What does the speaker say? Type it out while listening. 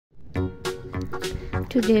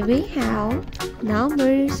Today we have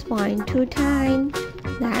numbers 1 to 10.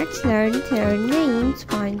 Let's learn their names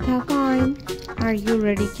point by point. Are you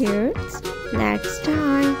ready, kids? Let's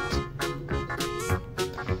start.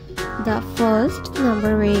 The first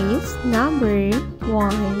number is number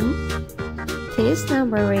 1. This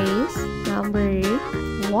number is number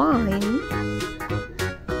 1.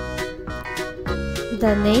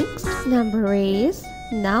 The next number is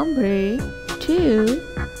number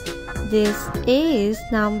 2. This is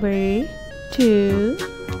number 2.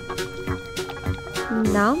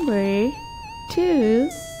 Number 2.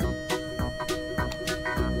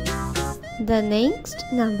 The next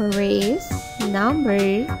number is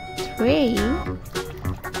number 3.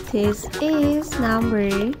 This is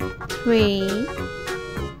number 3.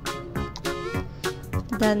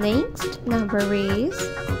 The next number is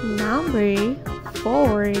number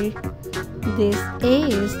 4. This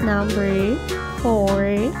is number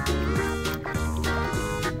 4.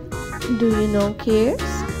 Do you know, kids?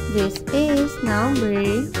 This is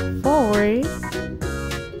number 4.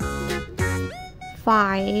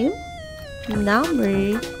 5.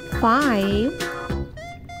 Number 5.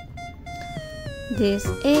 This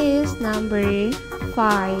is number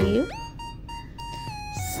 5.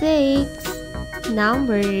 6.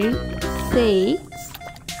 Number 6.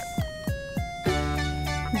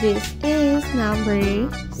 This is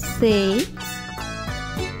number 6.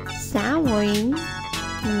 7.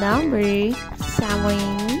 Number 7.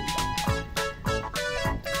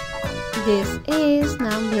 This is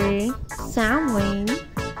number 7.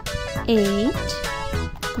 8.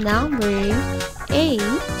 Number 8.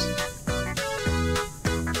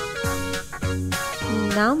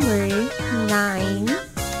 Number 9.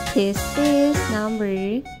 This is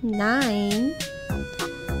number 9.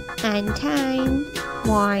 And 10.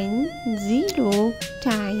 1, 0,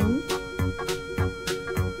 10.